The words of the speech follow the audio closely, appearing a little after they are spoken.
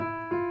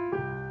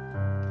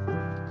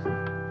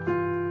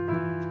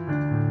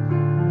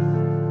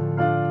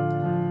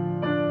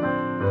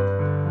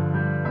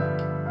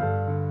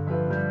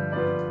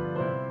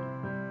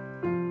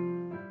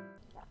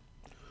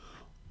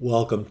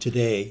Welcome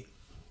today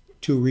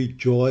to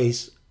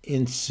Rejoice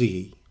and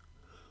See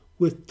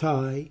with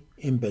Ty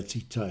and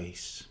Betsy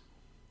Tice.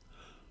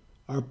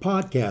 Our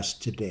podcast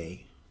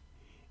today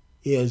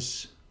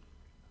is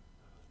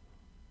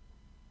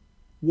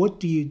what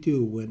do you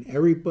do when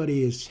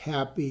everybody is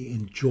happy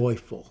and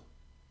joyful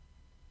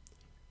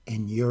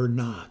and you're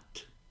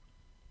not?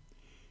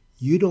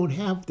 You don't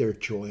have their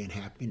joy and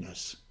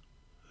happiness.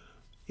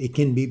 It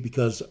can be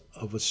because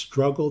of a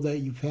struggle that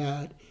you've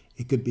had.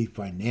 It could be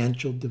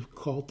financial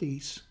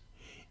difficulties.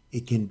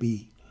 It can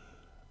be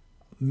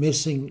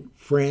missing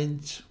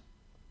friends,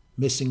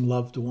 missing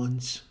loved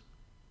ones.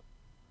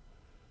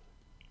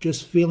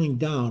 Just feeling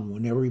down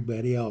when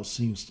everybody else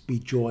seems to be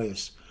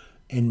joyous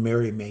and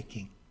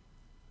merrymaking.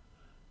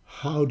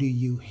 How do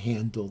you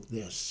handle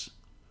this?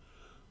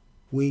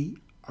 We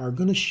are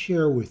going to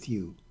share with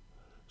you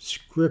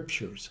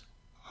scriptures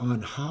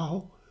on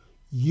how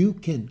you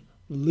can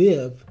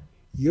live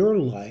your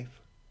life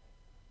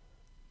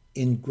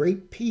in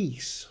great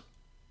peace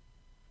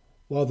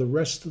while the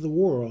rest of the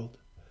world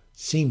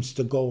seems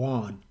to go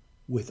on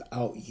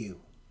without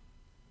you.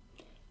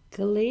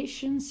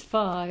 Galatians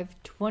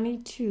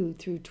 5:22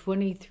 through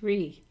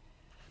 23.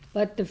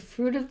 But the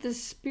fruit of the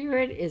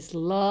Spirit is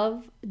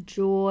love,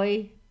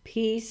 joy,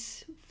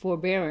 peace,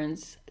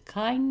 forbearance,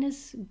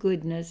 kindness,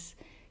 goodness,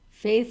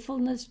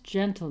 faithfulness,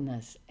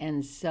 gentleness,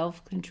 and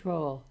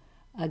self-control.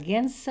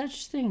 Against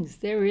such things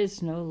there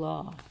is no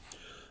law.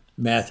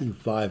 Matthew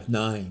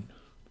 5:9.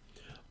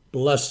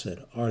 Blessed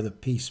are the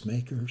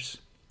peacemakers,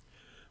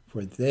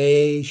 for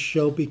they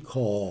shall be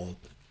called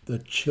the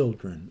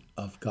children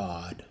of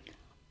God.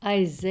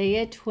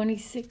 Isaiah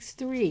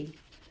 26:3.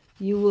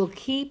 You will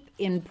keep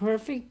in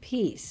perfect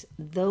peace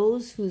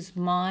those whose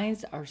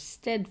minds are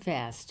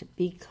steadfast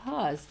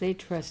because they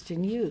trust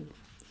in you.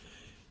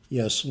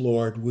 Yes,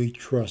 Lord, we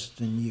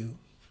trust in you.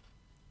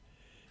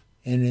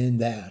 And in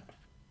that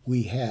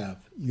we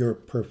have your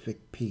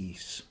perfect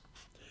peace.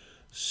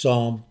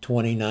 Psalm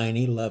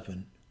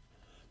 29:11.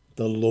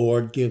 The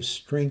Lord gives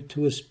strength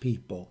to his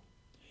people,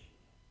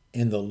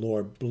 and the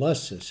Lord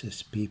blesses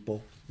his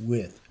people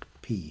with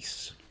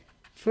peace.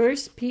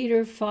 1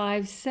 Peter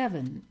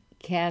 5:7.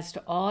 Cast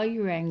all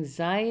your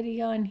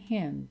anxiety on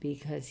him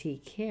because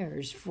he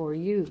cares for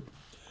you.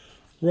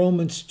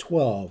 Romans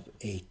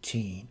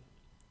 12:18.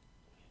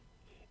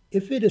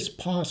 If it is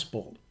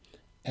possible,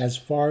 as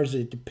far as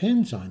it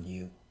depends on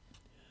you,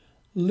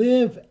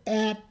 live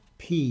at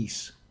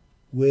peace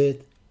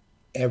with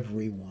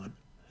everyone.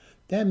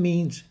 That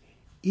means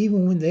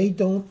even when they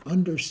don't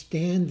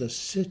understand the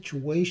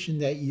situation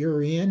that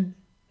you're in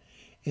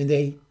and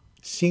they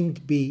seem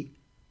to be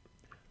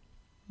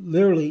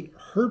literally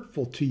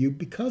hurtful to you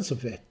because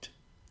of it,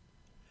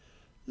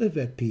 live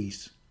at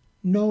peace.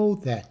 Know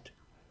that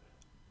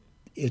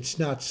it's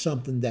not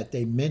something that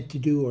they meant to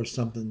do or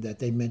something that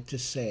they meant to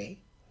say.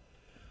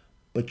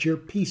 But your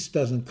peace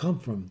doesn't come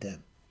from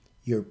them.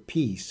 Your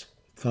peace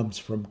comes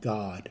from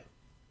God.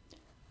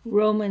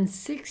 Romans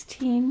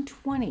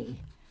 16:20.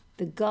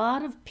 The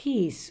God of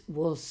peace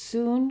will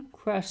soon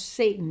crush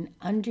Satan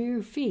under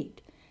your feet.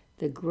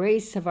 The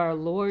grace of our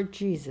Lord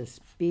Jesus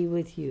be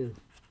with you.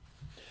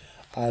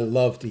 I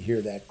love to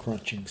hear that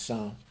crunching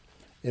sound.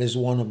 It is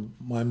one of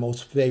my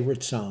most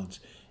favorite sounds,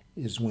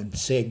 is when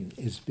Satan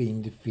is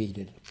being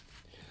defeated.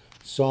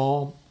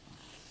 Psalm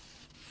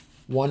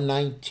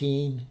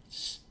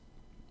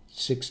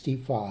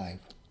 119:65.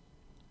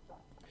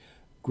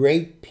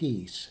 Great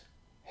peace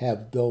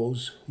have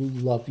those who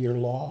love your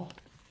law,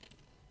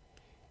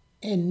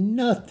 and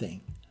nothing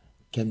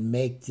can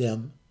make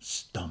them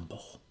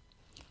stumble.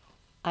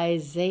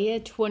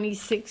 Isaiah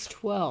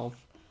 26:12.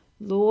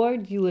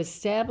 Lord, you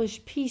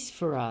establish peace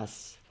for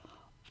us.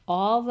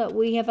 All that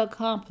we have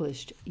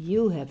accomplished,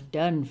 you have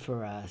done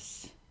for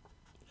us.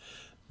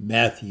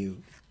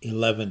 Matthew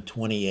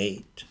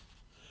 11:28.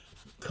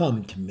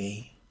 Come to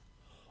me,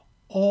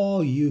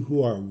 all you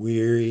who are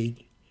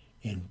wearied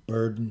and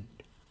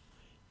burdened,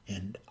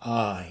 and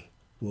I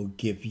will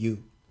give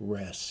you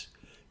rest.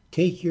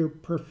 Take your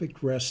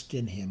perfect rest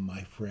in him,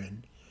 my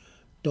friend.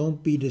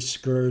 Don't be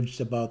discouraged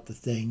about the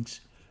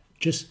things.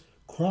 Just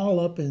crawl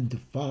up into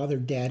Father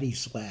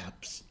Daddy's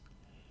laps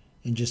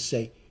and just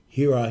say,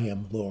 here I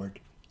am, Lord.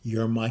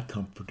 You're my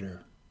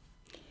comforter.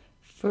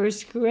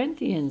 1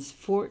 Corinthians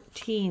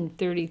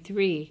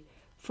 14:33.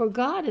 For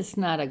God is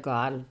not a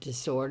God of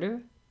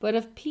disorder, but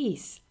of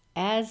peace,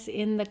 as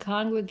in the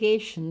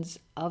congregations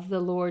of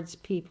the Lord's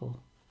people.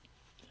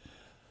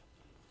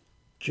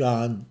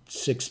 John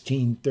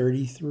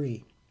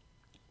 16:33.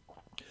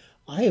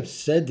 I have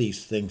said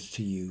these things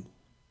to you,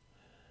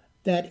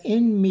 that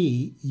in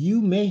me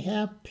you may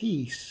have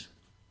peace.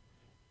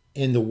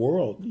 In the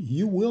world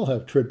you will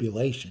have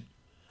tribulation,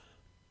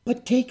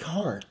 but take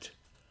heart,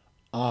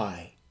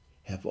 I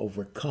have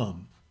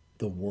overcome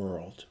the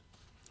world.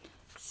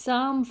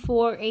 Psalm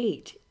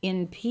 4:8.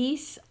 In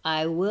peace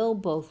I will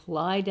both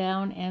lie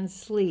down and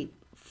sleep,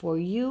 for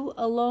you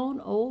alone,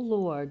 O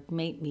Lord,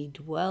 make me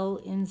dwell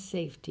in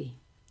safety.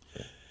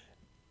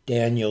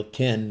 Daniel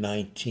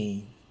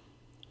 10:19.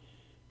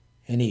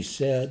 And he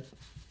said,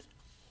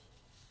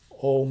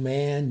 O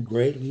man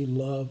greatly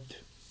loved,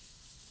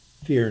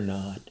 fear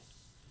not.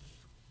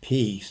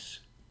 Peace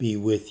be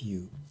with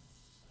you.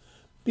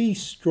 Be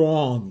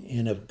strong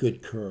and of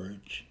good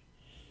courage.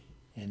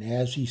 And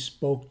as he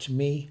spoke to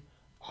me,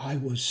 I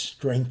was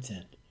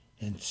strengthened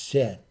and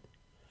said,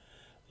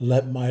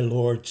 Let my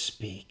Lord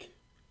speak,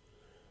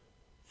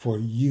 for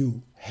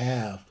you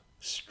have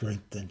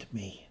strengthened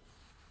me.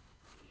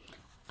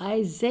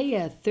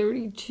 Isaiah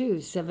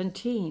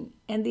 32:17.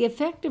 And the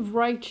effect of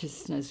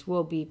righteousness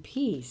will be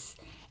peace,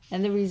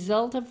 and the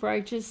result of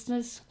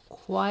righteousness,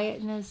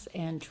 quietness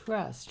and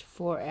trust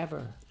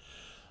forever.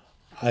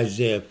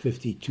 Isaiah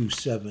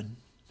 52:7.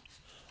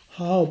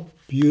 How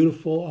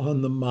beautiful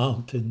on the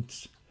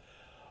mountains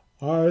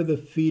are the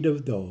feet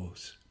of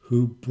those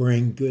who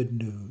bring good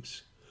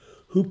news,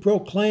 who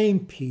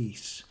proclaim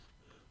peace,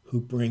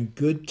 who bring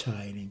good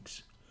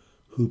tidings,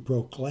 who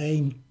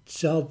proclaim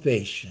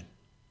salvation,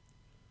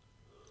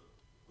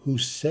 who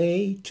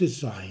say to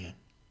Zion,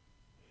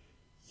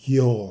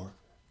 Your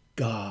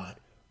God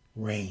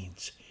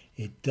reigns.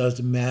 It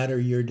doesn't matter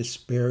your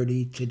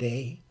disparity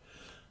today.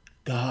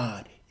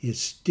 God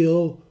is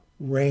still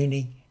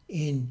reigning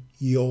in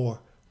your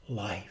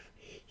life.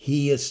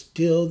 He is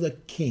still the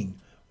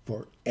King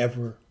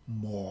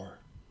forevermore.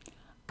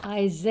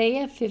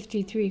 Isaiah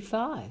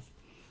 53:5.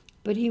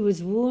 But he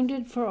was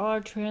wounded for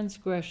our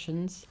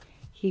transgressions,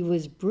 he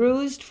was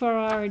bruised for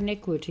our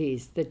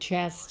iniquities. The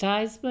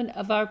chastisement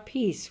of our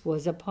peace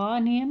was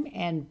upon him,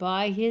 and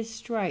by his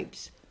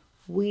stripes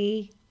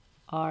we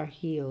are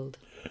healed.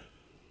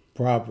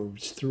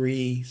 Proverbs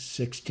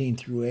 3:16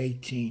 through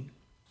 18.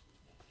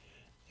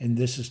 And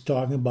this is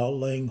talking about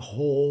laying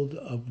hold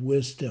of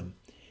wisdom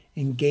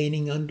and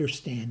gaining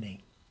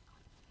understanding.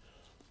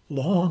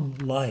 Long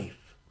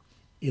life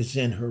is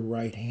in her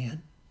right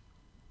hand.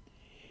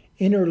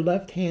 In her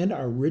left hand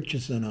are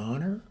riches and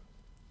honor.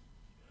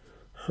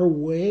 Her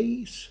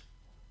ways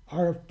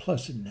are of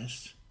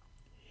pleasantness,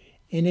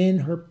 and in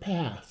her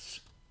paths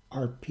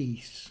are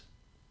peace.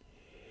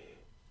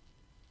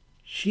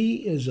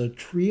 She is a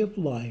tree of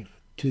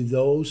life to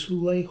those who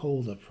lay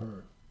hold of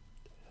her.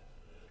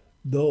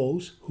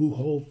 Those who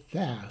hold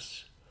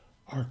fast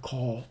are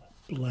called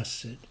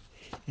blessed.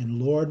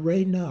 And Lord,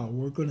 right now,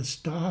 we're going to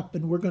stop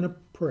and we're going to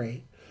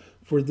pray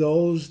for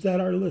those that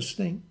are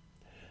listening,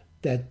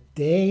 that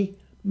they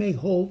may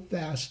hold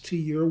fast to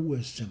your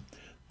wisdom.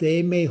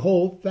 They may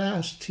hold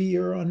fast to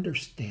your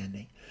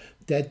understanding,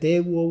 that they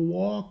will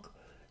walk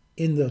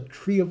in the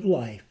tree of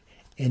life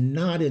and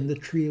not in the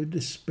tree of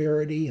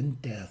disparity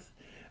and death,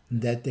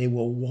 and that they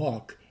will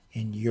walk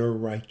in your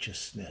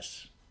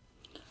righteousness.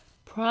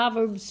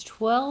 Proverbs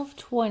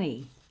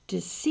 12:20.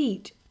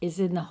 Deceit is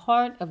in the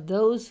heart of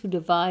those who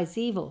devise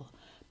evil,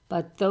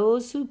 but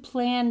those who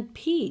plan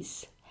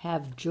peace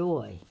have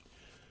joy.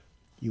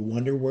 You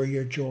wonder where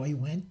your joy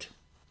went?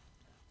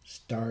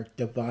 Start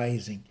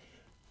devising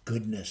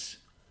goodness,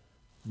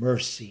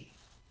 mercy,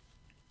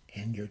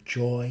 and your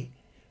joy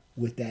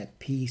with that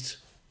peace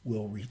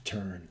will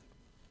return.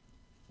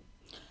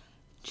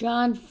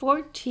 John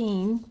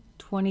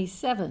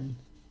 14:27.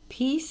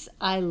 Peace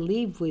I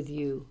leave with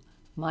you,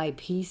 my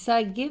peace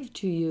I give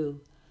to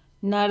you.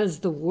 Not as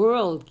the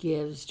world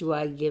gives do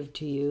I give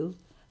to you.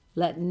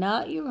 Let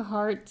not your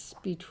hearts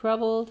be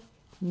troubled,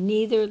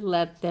 neither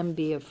let them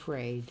be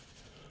afraid.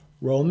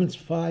 Romans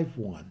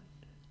 5:1.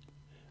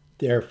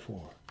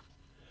 Therefore,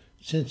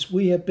 since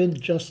we have been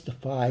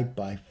justified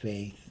by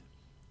faith,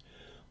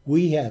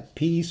 we have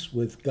peace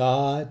with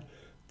God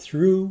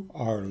through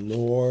our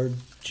Lord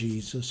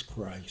Jesus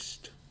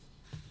Christ.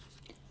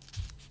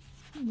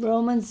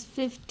 Romans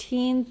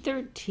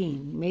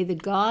 15:13. May the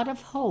God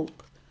of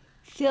hope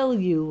fill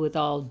you with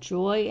all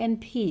joy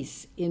and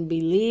peace in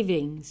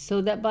believing,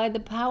 so that by the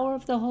power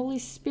of the Holy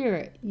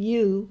Spirit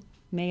you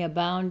may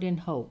abound in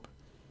hope.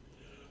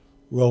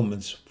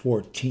 Romans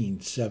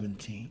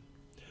 14:17.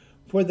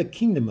 For the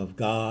kingdom of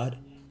God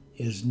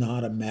is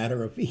not a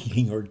matter of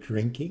eating or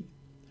drinking,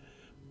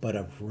 but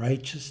of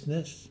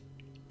righteousness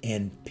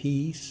and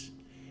peace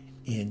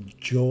and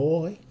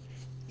joy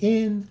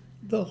in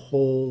the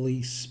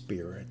Holy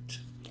Spirit.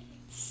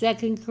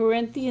 2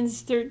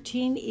 Corinthians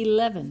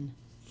 13:11.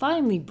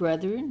 Finally,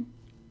 brethren,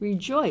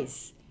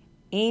 rejoice,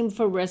 aim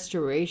for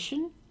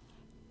restoration,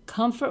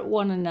 comfort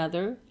one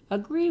another,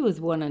 agree with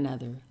one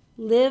another,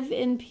 live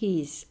in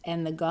peace,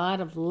 and the God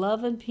of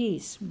love and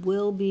peace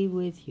will be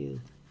with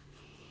you.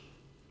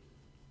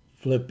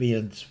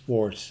 Philippians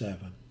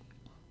 4:7.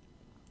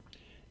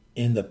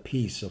 In the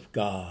peace of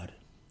God,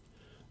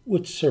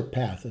 which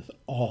surpasseth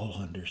all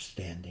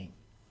understanding,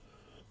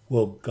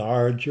 will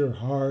guard your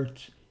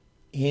hearts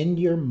and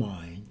your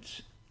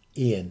minds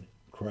in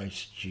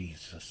Christ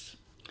Jesus.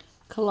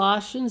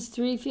 Colossians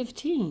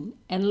 3:15.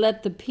 And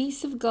let the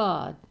peace of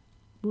God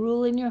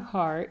rule in your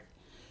heart,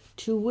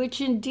 to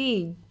which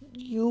indeed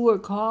you were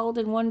called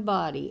in one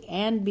body,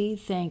 and be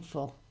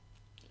thankful.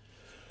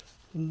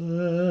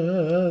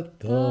 Let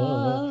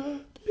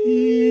the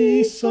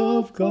peace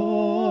of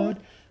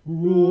God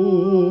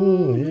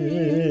rule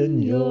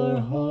in your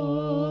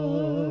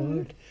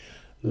heart.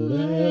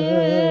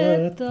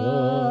 Let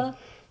the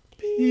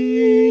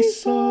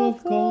Peace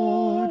of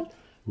God,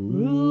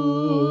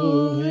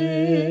 rule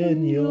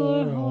in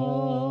your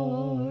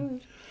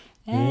heart,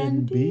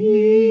 and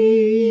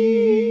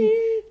be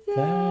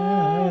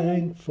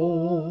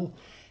thankful,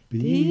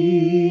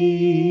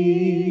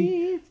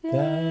 be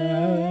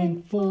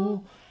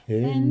thankful,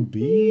 and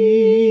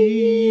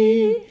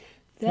be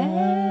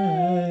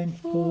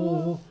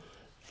thankful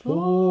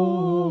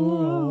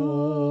for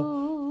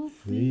all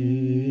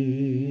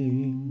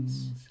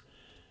things.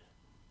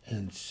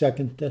 And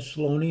 2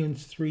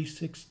 Thessalonians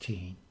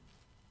 3:16.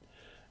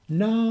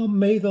 Now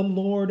may the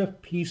Lord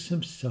of peace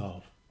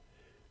himself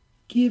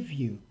give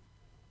you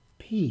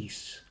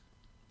peace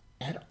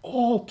at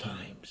all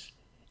times,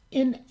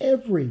 in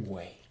every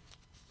way.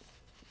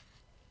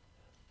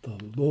 The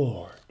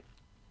Lord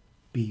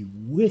be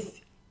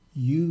with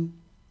you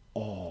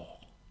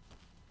all.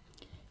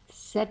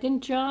 2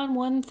 John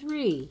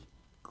 1:3.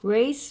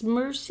 Grace,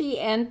 mercy,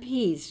 and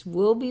peace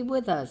will be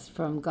with us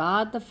from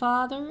God the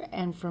Father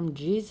and from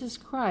Jesus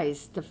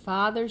Christ, the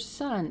Father's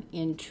Son,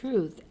 in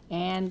truth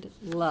and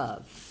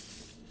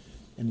love.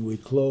 And we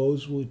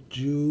close with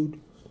Jude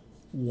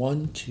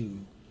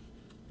 1:2.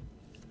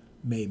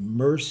 May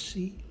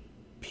mercy,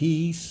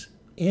 peace,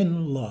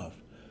 and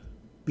love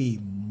be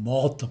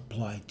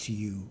multiplied to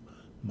you,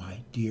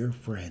 my dear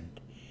friend.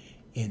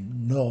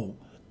 And know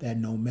that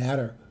no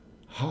matter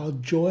how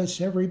joyous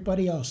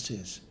everybody else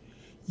is,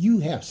 you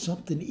have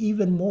something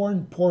even more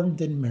important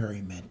than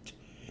merriment.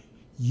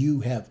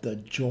 You have the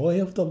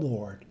joy of the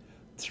Lord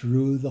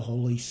through the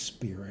Holy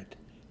Spirit.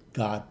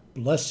 God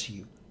bless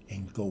you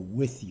and go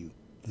with you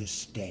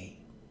this day.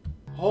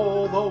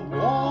 Oh, the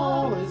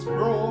wall is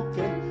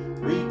broken.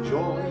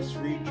 Rejoice,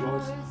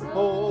 rejoice.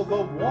 Oh,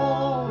 the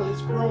wall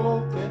is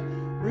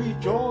broken.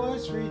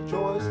 Rejoice,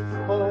 rejoice.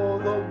 Oh,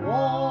 the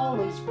wall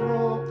is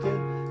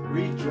broken.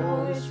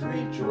 Rejoice,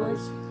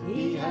 rejoice.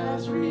 He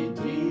has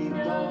redeemed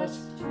us